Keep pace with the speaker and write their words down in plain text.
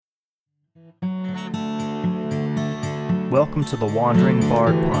Welcome to the Wandering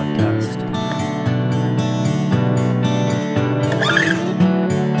Bard Podcast.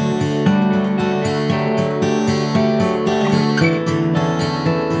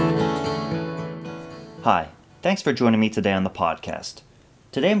 Hi, thanks for joining me today on the podcast.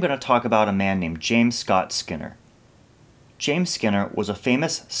 Today I'm going to talk about a man named James Scott Skinner. James Skinner was a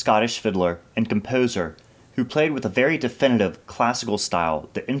famous Scottish fiddler and composer who played with a very definitive classical style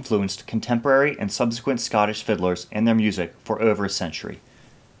that influenced contemporary and subsequent Scottish fiddlers and their music for over a century.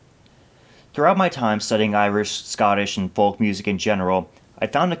 Throughout my time studying Irish, Scottish, and folk music in general, I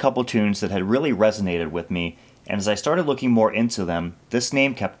found a couple tunes that had really resonated with me, and as I started looking more into them, this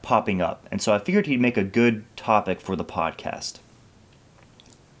name kept popping up, and so I figured he'd make a good topic for the podcast.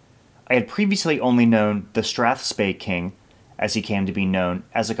 I had previously only known the Strathspey King, as he came to be known,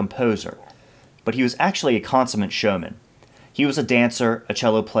 as a composer, but he was actually a consummate showman. He was a dancer, a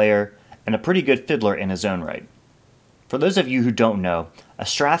cello player, and a pretty good fiddler in his own right. For those of you who don't know, a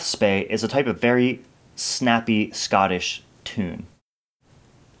strathspey is a type of very snappy Scottish tune.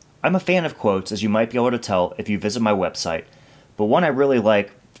 I'm a fan of quotes, as you might be able to tell if you visit my website, but one I really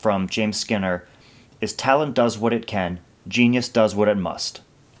like from James Skinner is "Talent does what it can, genius does what it must."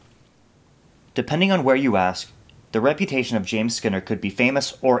 Depending on where you ask, the reputation of James Skinner could be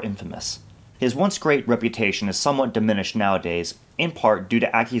famous or infamous. His once great reputation is somewhat diminished nowadays, in part due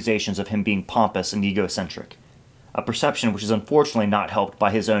to accusations of him being pompous and egocentric, a perception which is unfortunately not helped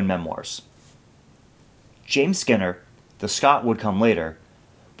by his own memoirs. James Skinner, the Scot would come later,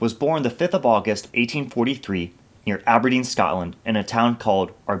 was born the 5th of August 1843 near Aberdeen, Scotland, in a town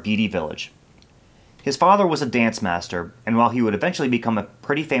called Arbidi Village. His father was a dance master, and while he would eventually become a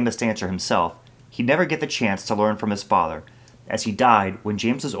pretty famous dancer himself, he'd never get the chance to learn from his father, as he died when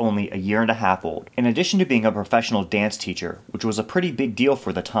James was only a year and a half old. In addition to being a professional dance teacher, which was a pretty big deal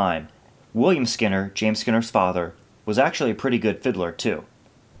for the time, William Skinner, James Skinner's father, was actually a pretty good fiddler too.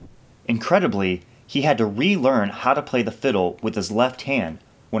 Incredibly, he had to relearn how to play the fiddle with his left hand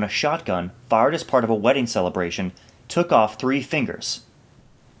when a shotgun, fired as part of a wedding celebration, took off 3 fingers.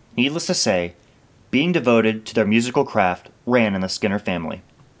 Needless to say, being devoted to their musical craft ran in the Skinner family.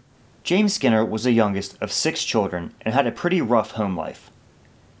 James Skinner was the youngest of 6 children and had a pretty rough home life.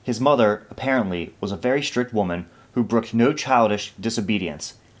 His mother, apparently, was a very strict woman who brooked no childish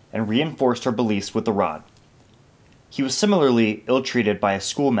disobedience and reinforced her beliefs with the rod. He was similarly ill-treated by a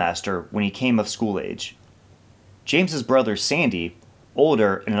schoolmaster when he came of school age. James's brother Sandy,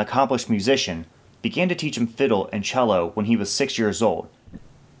 older and an accomplished musician, began to teach him fiddle and cello when he was 6 years old,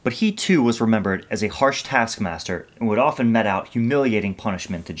 but he too was remembered as a harsh taskmaster and would often mete out humiliating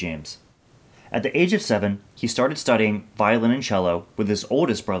punishment to James. At the age of 7, he started studying violin and cello with his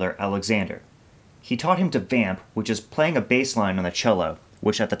oldest brother Alexander. He taught him to vamp, which is playing a bass line on the cello,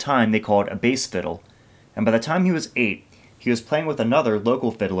 which at the time they called a bass fiddle, and by the time he was 8, he was playing with another local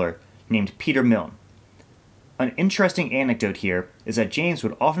fiddler named Peter Milne. An interesting anecdote here is that James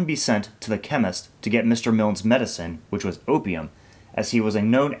would often be sent to the chemist to get Mr. Milne's medicine, which was opium, as he was a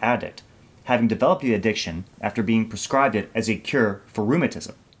known addict, having developed the addiction after being prescribed it as a cure for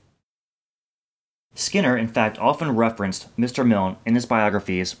rheumatism. Skinner, in fact, often referenced Mr. Milne in his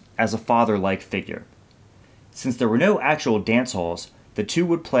biographies as a father-like figure. Since there were no actual dance halls, the two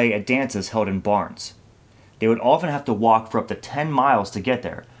would play at dances held in barns. They would often have to walk for up to 10 miles to get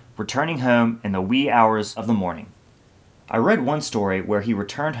there, returning home in the wee hours of the morning. I read one story where he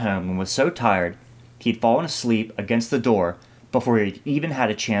returned home and was so tired he'd fallen asleep against the door before he even had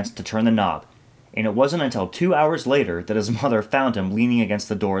a chance to turn the knob, and it wasn't until 2 hours later that his mother found him leaning against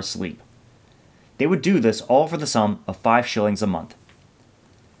the door asleep. They would do this all for the sum of 5 shillings a month.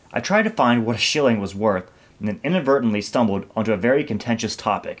 I tried to find what a shilling was worth and then inadvertently stumbled onto a very contentious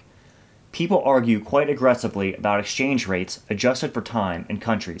topic. People argue quite aggressively about exchange rates adjusted for time in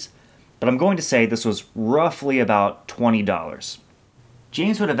countries, but I'm going to say this was roughly about $20.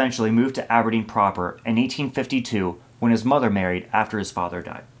 James would eventually move to Aberdeen proper in 1852 when his mother married after his father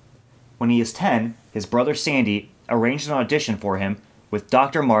died. When he is 10, his brother Sandy arranged an audition for him with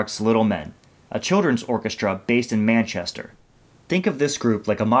Dr. Mark's Little Men, a children's orchestra based in Manchester. Think of this group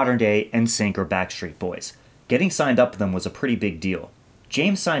like a modern-day NSYNC or Backstreet Boys. Getting signed up with them was a pretty big deal.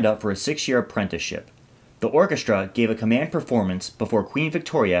 James signed up for a 6-year apprenticeship. The orchestra gave a command performance before Queen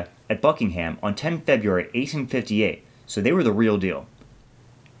Victoria at Buckingham on 10 February 1858, so they were the real deal.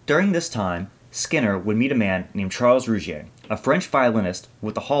 During this time, Skinner would meet a man named Charles Rougier, a French violinist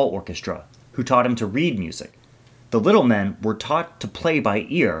with the Hall Orchestra, who taught him to read music. The little men were taught to play by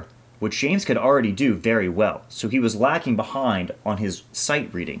ear, which James could already do very well, so he was lacking behind on his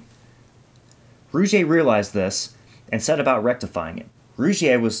sight reading. Rougier realized this and set about rectifying it.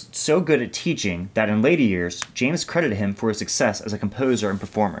 Rougier was so good at teaching that in later years, James credited him for his success as a composer and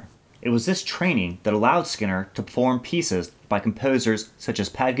performer. It was this training that allowed Skinner to perform pieces by composers such as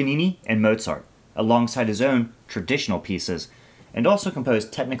Paganini and Mozart, alongside his own traditional pieces, and also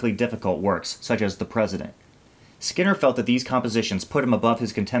composed technically difficult works such as The President. Skinner felt that these compositions put him above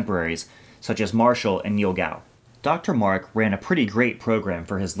his contemporaries such as Marshall and Neil Gow. Dr. Mark ran a pretty great program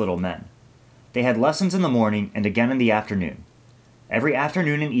for his little men. They had lessons in the morning and again in the afternoon. Every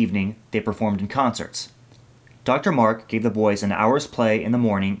afternoon and evening, they performed in concerts. Dr. Mark gave the boys an hour's play in the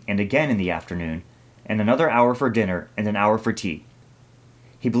morning and again in the afternoon, and another hour for dinner and an hour for tea.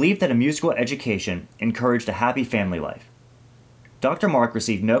 He believed that a musical education encouraged a happy family life. Dr. Mark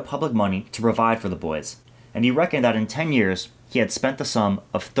received no public money to provide for the boys, and he reckoned that in 10 years he had spent the sum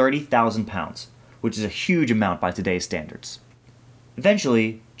of £30,000, which is a huge amount by today's standards.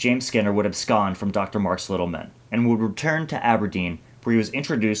 Eventually, James Skinner would abscond from Dr. Mark's little men, and would return to Aberdeen, where he was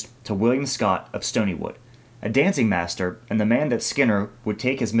introduced to William Scott of Stonywood, a dancing master and the man that Skinner would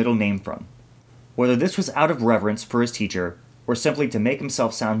take his middle name from. Whether this was out of reverence for his teacher, or simply to make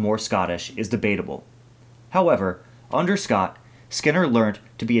himself sound more Scottish, is debatable. However, under Scott, Skinner learned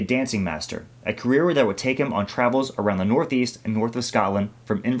to be a dancing master, a career that would take him on travels around the northeast and north of Scotland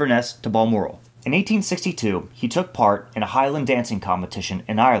from Inverness to Balmoral. In 1862, he took part in a Highland dancing competition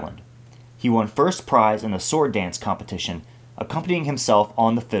in Ireland. He won first prize in a sword dance competition, accompanying himself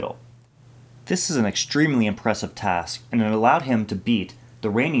on the fiddle. This is an extremely impressive task, and it allowed him to beat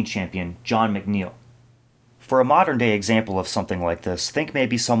the reigning champion, John McNeill. For a modern-day example of something like this, think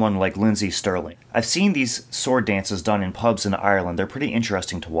maybe someone like Lindsay Stirling. I've seen these sword dances done in pubs in Ireland. They're pretty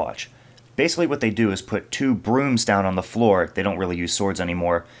interesting to watch. Basically what they do is put two brooms down on the floor, they don't really use swords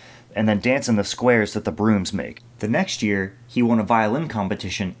anymore, and then dance in the squares that the brooms make. The next year, he won a violin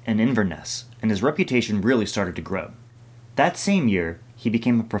competition in Inverness, and his reputation really started to grow. That same year, he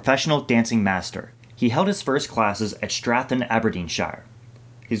became a professional dancing master. He held his first classes at Stratton, Aberdeenshire.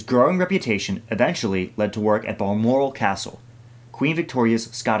 His growing reputation eventually led to work at Balmoral Castle, Queen Victoria's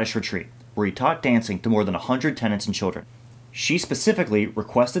Scottish retreat, where he taught dancing to more than 100 tenants and children. She specifically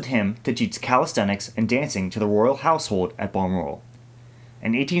requested him to teach calisthenics and dancing to the royal household at Balmoral.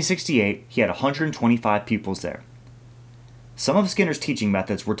 In 1868, he had 125 pupils there. Some of Skinner's teaching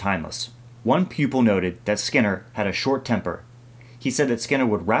methods were timeless. One pupil noted that Skinner had a short temper. He said that Skinner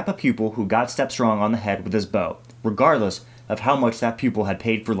would rap a pupil who got stepped wrong on the head with his bow, regardless of how much that pupil had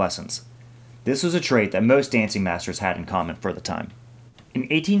paid for lessons. This was a trait that most dancing masters had in common for the time. In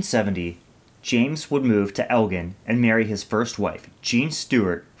 1870, James would move to Elgin and marry his first wife, Jean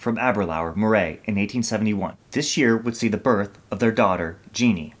Stewart, from Aberlour, Moray, in 1871. This year would see the birth of their daughter,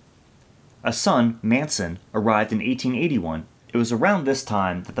 Jeannie. A son, Manson, arrived in 1881. It was around this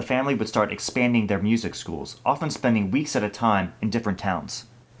time that the family would start expanding their music schools, often spending weeks at a time in different towns.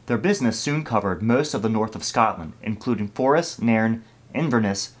 Their business soon covered most of the north of Scotland, including Forres, Nairn,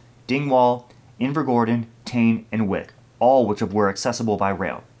 Inverness, Dingwall, Invergordon, Tain, and Wick, all which were accessible by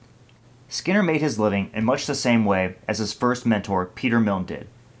rail. Skinner made his living in much the same way as his first mentor, Peter Milne, did,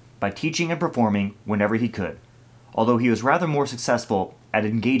 by teaching and performing whenever he could, although he was rather more successful at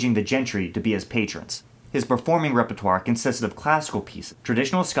engaging the gentry to be his patrons. His performing repertoire consisted of classical pieces,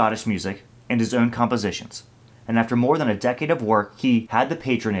 traditional Scottish music, and his own compositions. And after more than a decade of work, he had the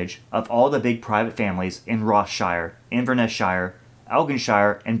patronage of all the big private families in Ross-shire, Inverness-shire,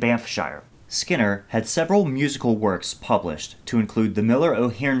 Elginshire, and Banffshire. Skinner had several musical works published to include the Miller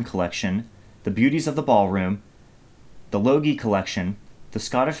O'Hearn Collection, The Beauties of the Ballroom, the Logie Collection, The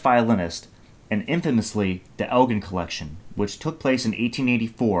Scottish Violinist, and infamously the Elgin Collection, which took place in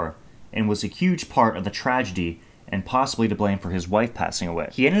 1884 and was a huge part of the tragedy and possibly to blame for his wife passing away.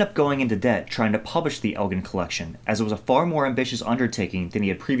 He ended up going into debt trying to publish the Elgin Collection, as it was a far more ambitious undertaking than he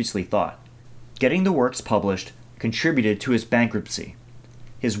had previously thought. Getting the works published contributed to his bankruptcy.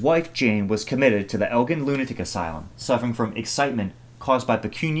 His wife, Jane, was committed to the Elgin Lunatic Asylum, suffering from excitement caused by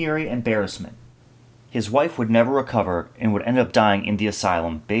pecuniary embarrassment. His wife would never recover and would end up dying in the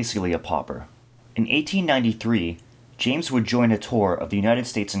asylum, basically a pauper. In 1893, James would join a tour of the United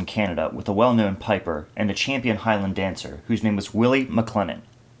States and Canada with a well-known piper and a champion Highland dancer whose name was Willie McLennan.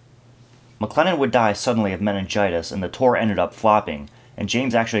 McLennan would die suddenly of meningitis and the tour ended up flopping, and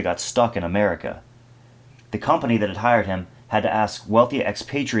James actually got stuck in America. The company that had hired him had to ask wealthy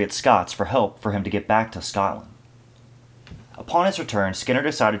expatriate Scots for help for him to get back to Scotland. Upon his return, Skinner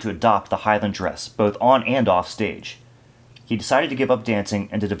decided to adopt the Highland dress, both on and off stage. He decided to give up dancing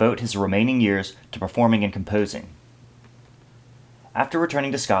and to devote his remaining years to performing and composing. After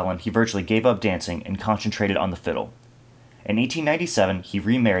returning to Scotland, he virtually gave up dancing and concentrated on the fiddle. In 1897, he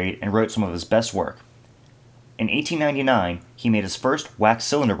remarried and wrote some of his best work. In 1899, he made his first wax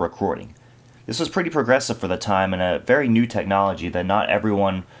cylinder recording. This was pretty progressive for the time and a very new technology that not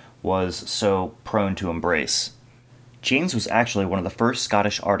everyone was so prone to embrace. James was actually one of the first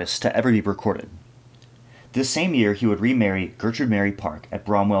Scottish artists to ever be recorded. This same year, he would remarry Gertrude Mary Park at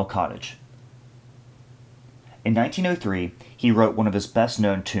Bromwell Cottage. In 1903, he wrote one of his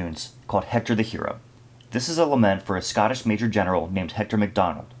best-known tunes, called Hector the Hero. This is a lament for a Scottish major general named Hector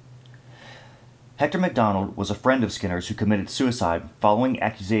MacDonald. Hector MacDonald was a friend of Skinner's who committed suicide following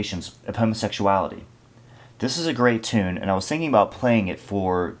accusations of homosexuality. This is a great tune, and I was thinking about playing it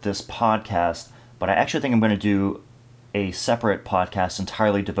for this podcast, but I actually think I'm going to do a separate podcast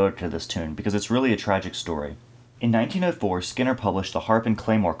entirely devoted to this tune because it's really a tragic story. In 1904, Skinner published the Harp and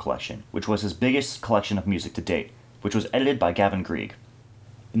Claymore collection, which was his biggest collection of music to date, which was edited by Gavin Grieg.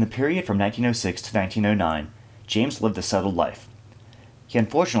 In the period from 1906 to 1909, James lived a settled life. He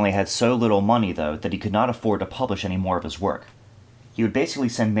unfortunately had so little money, though, that he could not afford to publish any more of his work. He would basically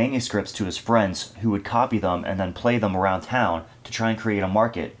send manuscripts to his friends who would copy them and then play them around town to try and create a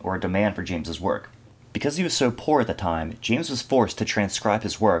market or a demand for James's work. Because he was so poor at the time, James was forced to transcribe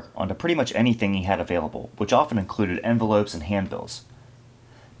his work onto pretty much anything he had available, which often included envelopes and handbills.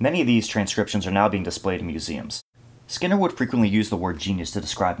 Many of these transcriptions are now being displayed in museums. Skinner would frequently use the word genius to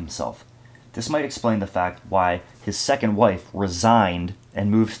describe himself. This might explain the fact why his second wife resigned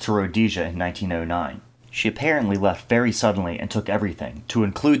and moved to Rhodesia in 1909. She apparently left very suddenly and took everything, to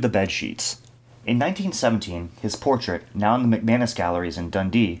include the bedsheets. In 1917, his portrait, now in the McManus Galleries in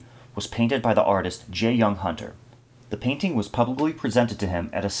Dundee, was painted by the artist J. Young Hunter. The painting was publicly presented to him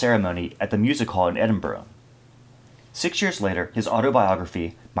at a ceremony at the Music Hall in Edinburgh. 6 years later, his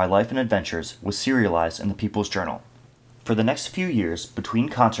autobiography, My Life and Adventures, was serialized in the People's Journal. For the next few years, between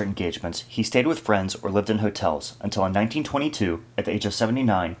concert engagements, he stayed with friends or lived in hotels until in 1922, at the age of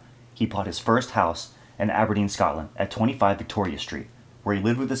 79, he bought his first house in Aberdeen, Scotland, at 25 Victoria Street, where he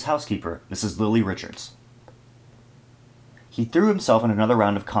lived with his housekeeper, Mrs. Lily Richards. He threw himself in another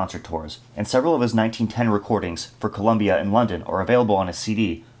round of concert tours, and several of his 1910 recordings for Columbia in London are available on a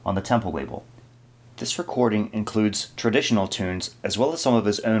CD on the Temple label. This recording includes traditional tunes as well as some of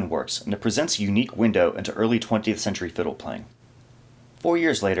his own works, and it presents a unique window into early 20th century fiddle playing. 4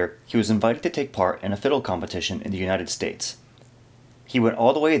 years later, he was invited to take part in a fiddle competition in the United States. He went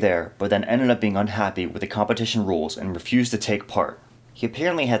all the way there, but then ended up being unhappy with the competition rules and refused to take part. He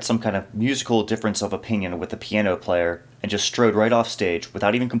apparently had some kind of musical difference of opinion with the piano player and just strode right off stage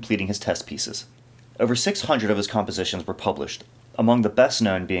without even completing his test pieces. Over 600 of his compositions were published, among the best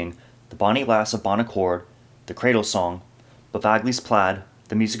known being The Bonnie Lass of Bonaccord, The Cradle Song, Bavagley's Plaid,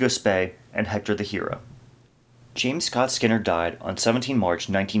 The Musico Spey, and Hector the Hero. James Scott Skinner died on 17 March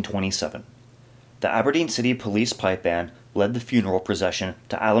 1927. The Aberdeen City Police Pipe Band led the funeral procession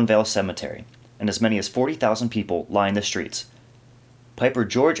to Allenvale Cemetery, and as many as 40,000 people lined the streets. Piper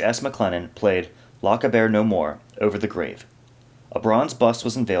George S. McLennan played Loch a Bear No More over the grave. A bronze bust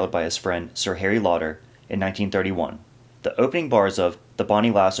was unveiled by his friend Sir Harry Lauder in 1931. The opening bars of The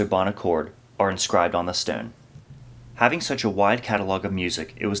Bonnie Lass o' Bonaccord are inscribed on the stone. Having such a wide catalog of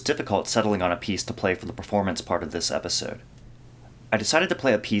music, it was difficult settling on a piece to play for the performance part of this episode. I decided to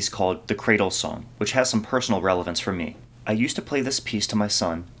play a piece called The Cradle Song, which has some personal relevance for me. I used to play this piece to my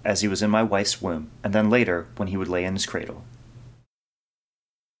son as he was in my wife's womb, and then later when he would lay in his cradle.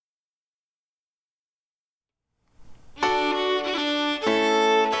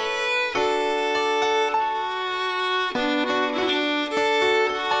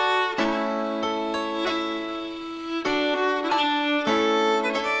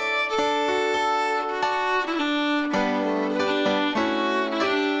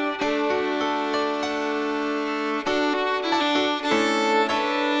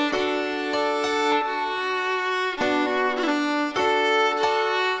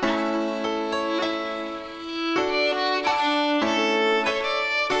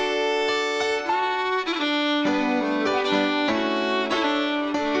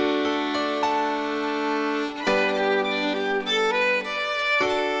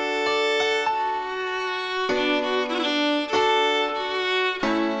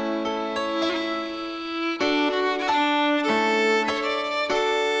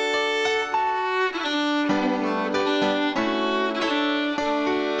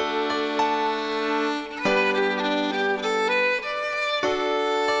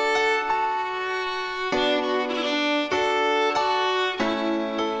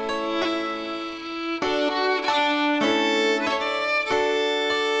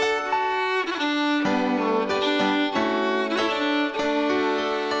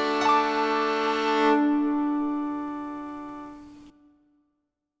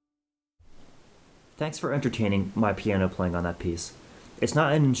 Thanks for entertaining my piano playing on that piece. It's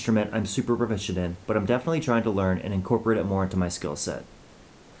not an instrument I'm super proficient in, but I'm definitely trying to learn and incorporate it more into my skill set.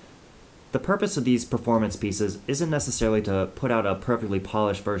 The purpose of these performance pieces isn't necessarily to put out a perfectly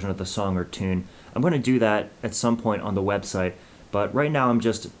polished version of the song or tune. I'm going to do that at some point on the website, but right now I'm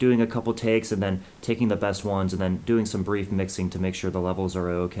just doing a couple takes and then taking the best ones and then doing some brief mixing to make sure the levels are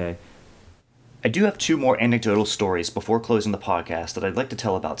okay. I do have two more anecdotal stories before closing the podcast that I'd like to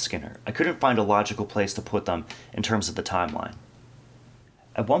tell about Skinner. I couldn't find a logical place to put them in terms of the timeline.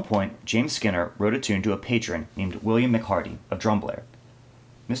 At one point, James Skinner wrote a tune to a patron named William McHardy of Drumblair.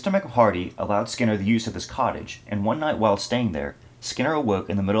 Mr. McHardy allowed Skinner the use of his cottage, and one night while staying there, Skinner awoke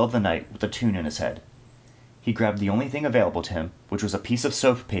in the middle of the night with a tune in his head. He grabbed the only thing available to him, which was a piece of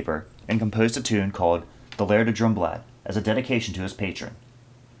soap paper, and composed a tune called The Laird of Drumblad as a dedication to his patron.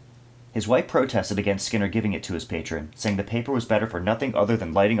 His wife protested against Skinner giving it to his patron, saying the paper was better for nothing other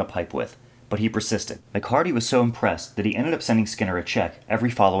than lighting a pipe with, but he persisted. McHardy was so impressed that he ended up sending Skinner a check every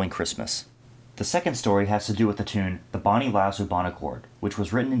following Christmas. The second story has to do with the tune The Bonnie Lass o' Bonaccord, which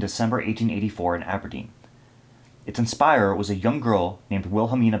was written in December 1884 in Aberdeen. Its inspirer was a young girl named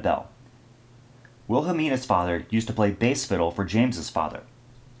Wilhelmina Bell. Wilhelmina's father used to play bass fiddle for James's father.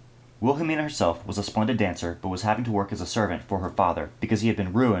 Wilhelmina herself was a splendid dancer, but was having to work as a servant for her father because he had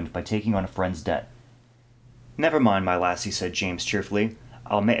been ruined by taking on a friend's debt. "Never mind, my lassie," said James cheerfully.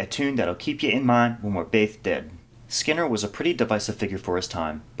 "I'll make a tune that'll keep ye in mind when we're baith dead." Skinner was a pretty divisive figure for his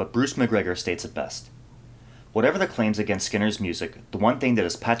time, but Bruce McGregor states it best. Whatever the claims against Skinner's music, the one thing that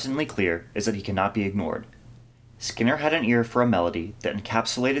is patently clear is that he cannot be ignored. Skinner had an ear for a melody that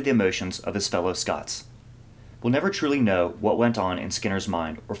encapsulated the emotions of his fellow Scots. We'll never truly know what went on in Skinner's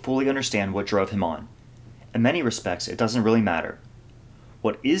mind or fully understand what drove him on. In many respects, it doesn't really matter.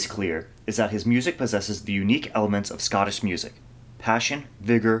 What is clear is that his music possesses the unique elements of Scottish music: passion,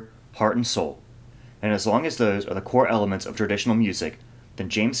 vigor, heart, and soul. And as long as those are the core elements of traditional music, then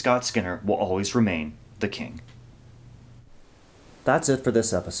James Scott Skinner will always remain the king. That's it for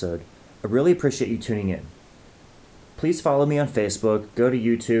this episode. I really appreciate you tuning in. Please follow me on Facebook, go to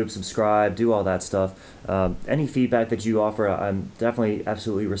YouTube, subscribe, do all that stuff. Any feedback that you offer, I'm definitely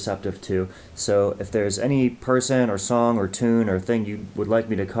absolutely receptive to. So if there's any person or song or tune or thing you would like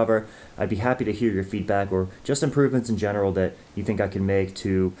me to cover, I'd be happy to hear your feedback or just improvements in general that you think I can make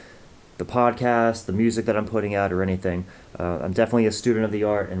to the podcast, the music that I'm putting out, or anything. I'm definitely a student of the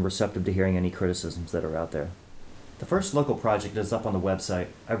art and receptive to hearing any criticisms that are out there. The first local project is up on the website.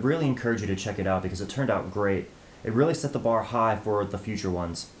 I really encourage you to check it out because it turned out great. It really set the bar high for the future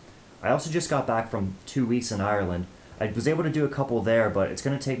ones. I also just got back from 2 weeks in Ireland. I was able to do a couple there, but it's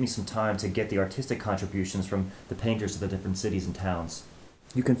going to take me some time to get the artistic contributions from the painters of the different cities and towns.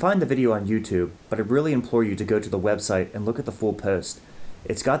 You can find the video on YouTube, but I really implore you to go to the website and look at the full post.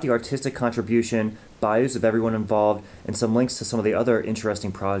 It's got the artistic contribution, bios of everyone involved, and some links to some of the other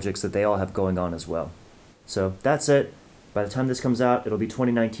interesting projects that they all have going on as well. So that's it. By the time this comes out, it'll be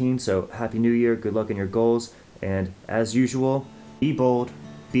 2019, so Happy New Year, good luck in your goals. And, as usual, be bold,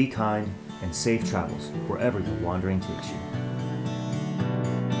 be kind, and safe travels wherever your wandering takes you.